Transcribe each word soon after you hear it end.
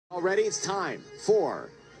Already it's time for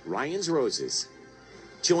Ryan's Roses.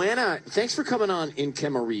 Joanna, thanks for coming on in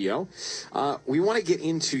Camarillo. We want to get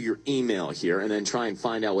into your email here and then try and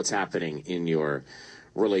find out what's happening in your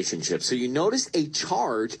relationship. So you noticed a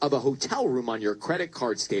charge of a hotel room on your credit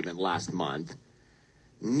card statement last month.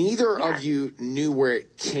 Neither of you knew where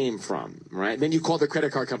it came from, right? Then you called the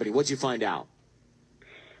credit card company. What'd you find out?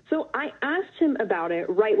 So I asked him about it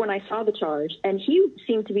right when I saw the charge, and he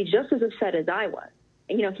seemed to be just as upset as I was.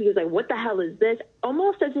 You know, he was like, what the hell is this?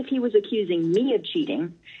 Almost as if he was accusing me of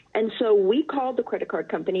cheating. And so we called the credit card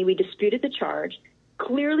company. We disputed the charge.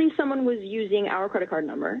 Clearly someone was using our credit card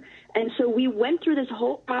number. And so we went through this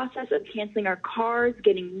whole process of canceling our cards,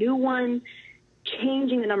 getting new ones,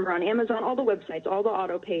 changing the number on Amazon, all the websites, all the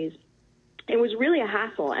auto pays. It was really a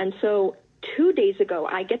hassle. And so 2 days ago,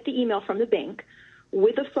 I get the email from the bank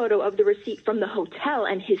with a photo of the receipt from the hotel,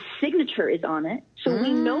 and his signature is on it. So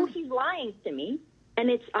we know he's lying to me. And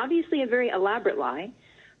it's obviously a very elaborate lie,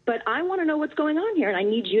 but I want to know what's going on here, and I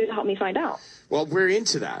need you to help me find out. Well, we're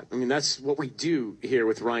into that. I mean, that's what we do here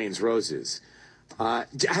with Ryan's Roses.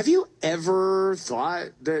 Have you ever thought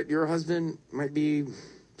that your husband might be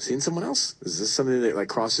seeing someone else? Is this something that,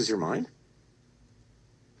 crosses your mind?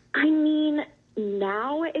 I mean,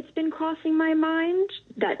 now it's been crossing my mind,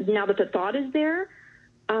 now that the thought is there,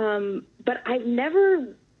 but I've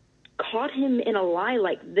never caught him in a lie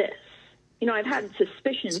like this. You know, I've had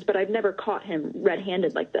suspicions, but I've never caught him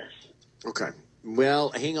red-handed like this. Okay. Well,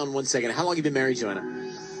 hang on one second. How long have you been married, Joanna?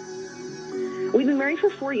 We've been married for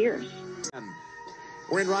 4 years.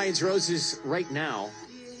 We're in Ryan's Roses right now.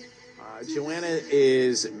 Joanna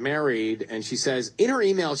is married, and she says, in her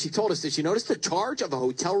email, she told us that she noticed the charge of a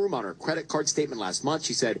hotel room on her credit card statement last month.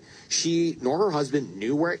 She said she nor her husband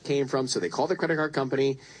knew where it came from, so they called the credit card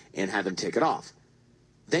company and had them take it off.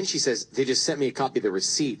 Then she says, they just sent me a copy of the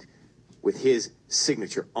receipt with his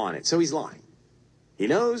signature on it. So he's lying. He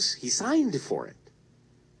knows he signed for it.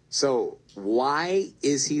 So why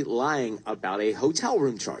is he lying about a hotel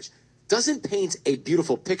room charge? Doesn't paint a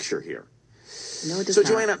beautiful picture here. No, it does So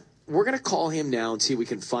not. Joanna, we're going to call him now and see if we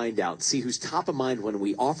can find out, see who's top of mind when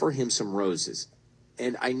we offer him some roses.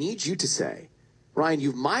 And I need you to say, Ryan,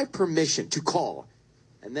 you've my permission to call,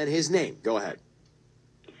 and then his name. Go ahead.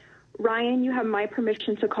 Ryan, you have my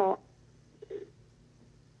permission to call.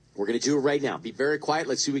 We're going to do it right now. Be very quiet.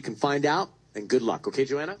 Let's see what we can find out. And good luck. Okay,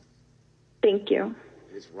 Joanna? Thank you.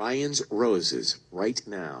 It is Ryan's Roses right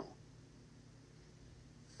now.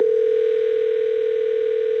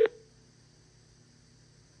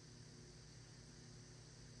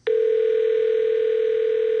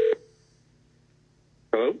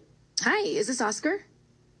 Hello? Hi, is this Oscar?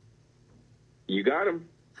 You got him.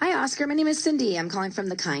 Hi, Oscar. My name is Cindy. I'm calling from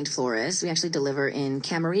The Kind Florist. We actually deliver in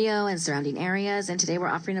Camarillo and surrounding areas, and today we're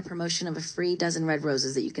offering a promotion of a free dozen red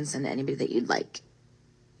roses that you can send to anybody that you'd like.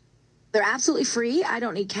 They're absolutely free. I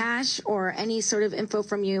don't need cash or any sort of info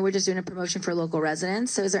from you. We're just doing a promotion for local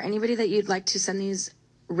residents. So is there anybody that you'd like to send these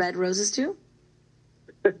red roses to?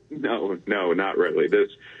 No, not really.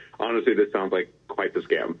 Honestly, this sounds like quite the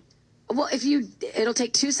scam. Well, it'll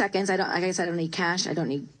take 2 seconds. Like I said, I don't need cash. I don't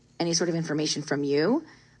need any sort of information from you.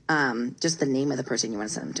 Just the name of the person you want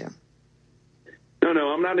to send them to. No,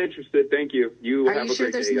 I'm not interested. Thank you. Are you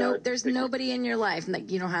sure there's nobody in your life that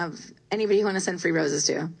you don't have anybody you want to send free roses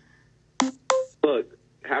to? Look,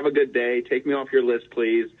 have a good day. Take me off your list,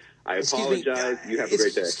 please. I apologize. You have a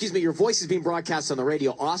great day. Excuse me, your voice is being broadcast on the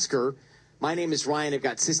radio. Oscar, my name is Ryan. I've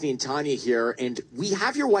got Sisney and Tanya here, and we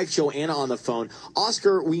have your wife, Joanna, on the phone.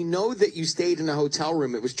 Oscar, we know that you stayed in a hotel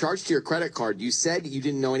room. It was charged to your credit card. You said you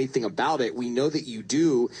didn't know anything about it. We know that you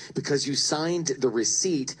do because you signed the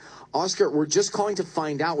receipt. Oscar, we're just calling to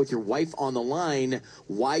find out with your wife on the line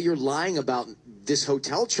why you're lying about this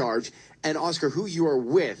hotel charge, and, Oscar, who you are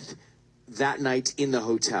with that night in the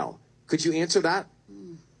hotel. Could you answer that?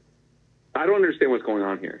 I don't understand what's going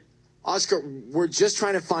on here. Oscar, we're just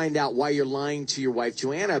trying to find out why you're lying to your wife,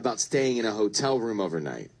 Joanna, about staying in a hotel room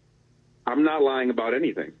overnight. I'm not lying about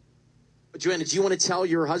anything. Joanna, do you want to tell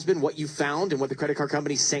your husband what you found and what the credit card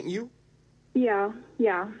company sent you? Yeah.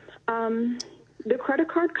 The credit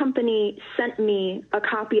card company sent me a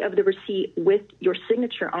copy of the receipt with your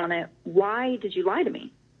signature on it. Why did you lie to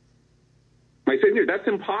me? My signature? That's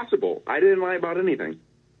impossible. I didn't lie about anything.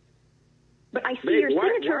 But I see your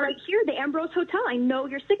signature right here, the Ambrose Hotel. I know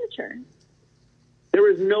your signature.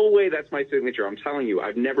 There is no way that's my signature. I'm telling you,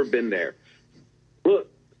 I've never been there.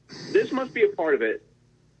 Look, this must be a part of it.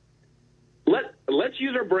 Let's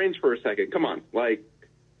use our brains for a second. Come on.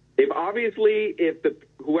 If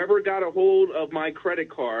whoever got a hold of my credit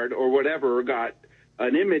card or whatever got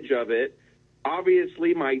an image of it,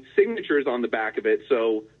 obviously my signature is on the back of it,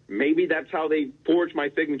 so Maybe that's how they forged my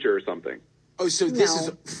signature or something. Oh, so this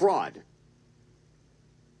No. is fraud.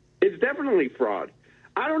 It's definitely fraud.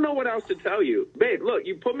 I don't know what else to tell you. Babe, look,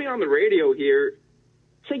 you put me on the radio here.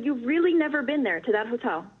 So you've really never been there to that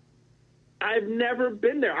hotel? I've never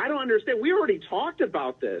been there. I don't understand. We already talked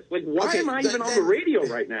about this. Like, why Okay, am I then- even on the radio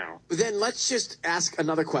right now? Then let's just ask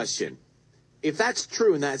another question. If that's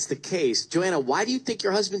true and that's the case, Joanna, why do you think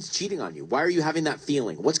your husband's cheating on you? Why are you having that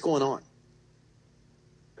feeling? What's going on?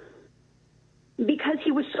 Because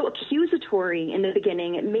he was so accusatory in the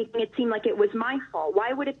beginning, making it seem like it was my fault.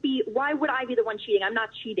 Why would it be? Why would I be the one cheating? I'm not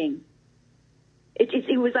cheating.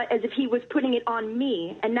 It was as if he was putting it on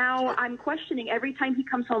me, and now I'm questioning every time he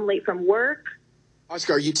comes home late from work.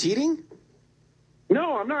 Oscar, are you cheating?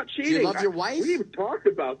 No, I'm not cheating. Do you love your wife? We even talked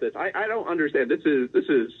about this. I don't understand. This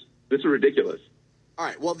is ridiculous. All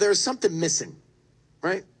right. Well, there's something missing,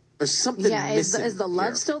 right? There's something missing. Is the love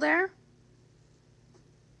here. still there?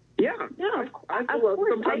 Yeah. Yeah, I of love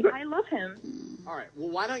course. sometimes I love him. All right. Well,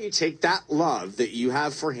 why don't you take that love that you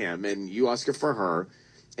have for him and you, Oscar, for her,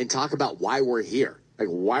 and talk about why we're here? Like,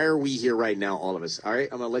 why are we here right now, all of us? All right.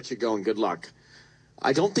 I'm going to let you go and good luck.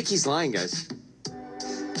 I don't think he's lying, guys.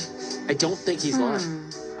 I don't think he's lying.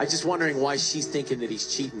 I'm just wondering why she's thinking that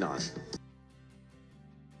he's cheating on her.